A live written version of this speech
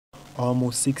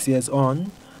Almost 6 years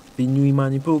on, the new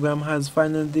IMMANI program has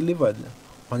finally delivered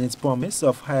on its promise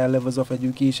of higher levels of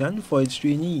education for its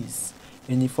trainees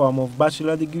in the form of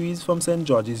bachelor degrees from St.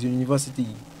 George's University.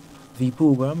 The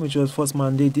program, which was first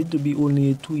mandated to be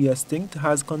only a 2-year stint,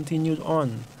 has continued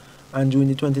on, and during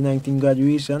the 2019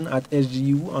 graduation at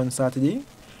SGU on Saturday,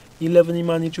 11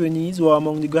 IMMANI trainees were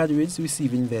among the graduates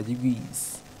receiving their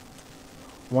degrees.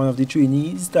 One of the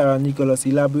trainees, Tara Nicholas,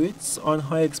 elaborates on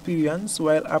her experience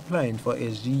while applying for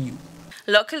SGU.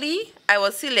 Luckily, I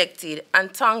was selected,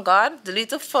 and thank God the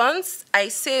little funds I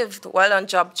saved while on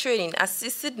job training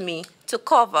assisted me to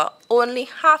cover only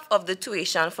half of the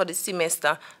tuition for the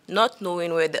semester, not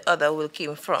knowing where the other will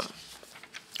come from.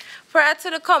 Prior to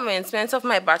the commencement of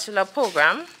my bachelor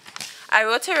program, I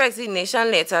wrote a resignation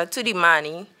letter to the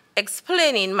IMMANI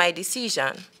explaining my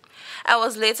decision. I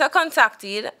was later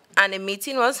contacted and a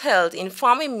meeting was held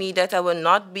informing me that I will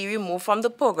not be removed from the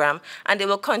program and they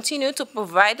will continue to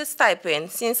provide the stipend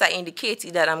since I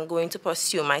indicated that I'm going to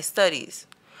pursue my studies.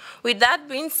 With that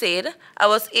being said, I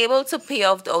was able to pay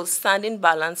off the outstanding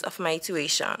balance of my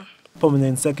tuition.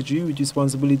 Permanent Secretary with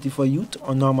responsibility for youth,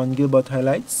 Norman Gilbert,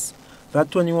 highlights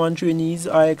that 21 trainees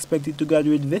are expected to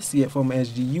graduate this year from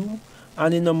SGU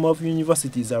and a number of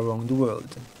universities around the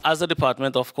world. As a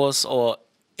department, of course, our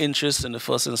interest in the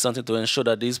first instance is to ensure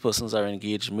that these persons are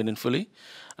engaged meaningfully,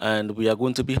 and we are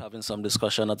going to be having some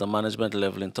discussion at the management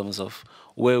level in terms of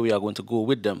where we are going to go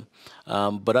with them.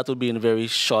 But that will be in a very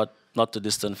short, not too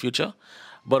distant future.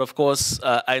 But of course,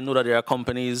 I know that there are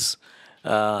companies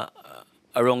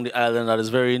around the island that is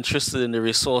very interested in the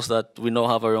resource that we now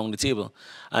have around the table.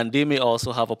 And they may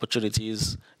also have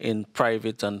opportunities in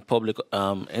private and public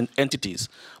entities.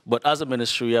 But as a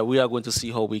ministry, we are going to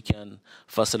see how we can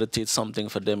facilitate something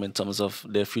for them in terms of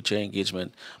their future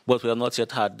engagement. But we have not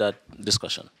yet had that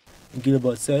discussion.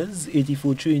 Gilbert says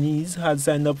 84 trainees had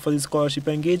signed up for the scholarship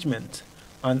engagement,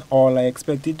 and all are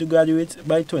expected to graduate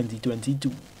by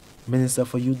 2022. Minister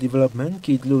for Youth Development,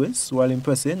 Kate Lewis, while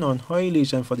impressing on her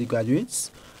elation for the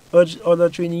graduates, urged other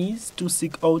trainees to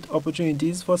seek out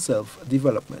opportunities for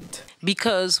self-development.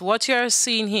 Because what you are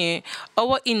seeing here,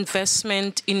 our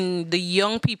investment in the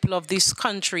young people of this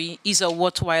country is a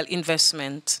worthwhile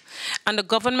investment. And the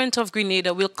government of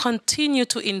Grenada will continue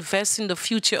to invest in the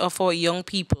future of our young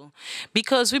people,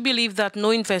 because we believe that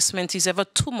no investment is ever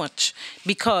too much,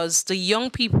 because the young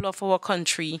people of our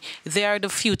country, they are the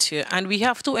future, and we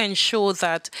have to ensure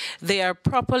that they are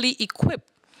properly equipped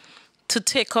to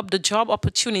take up the job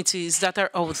opportunities that are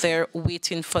out there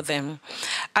waiting for them.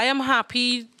 I am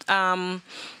happy that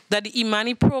the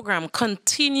IMMANI program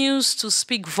continues to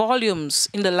speak volumes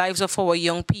in the lives of our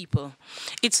young people.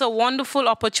 It's a wonderful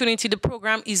opportunity. The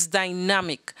program is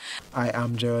dynamic. I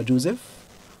am Gerard Joseph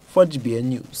for GBN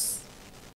News.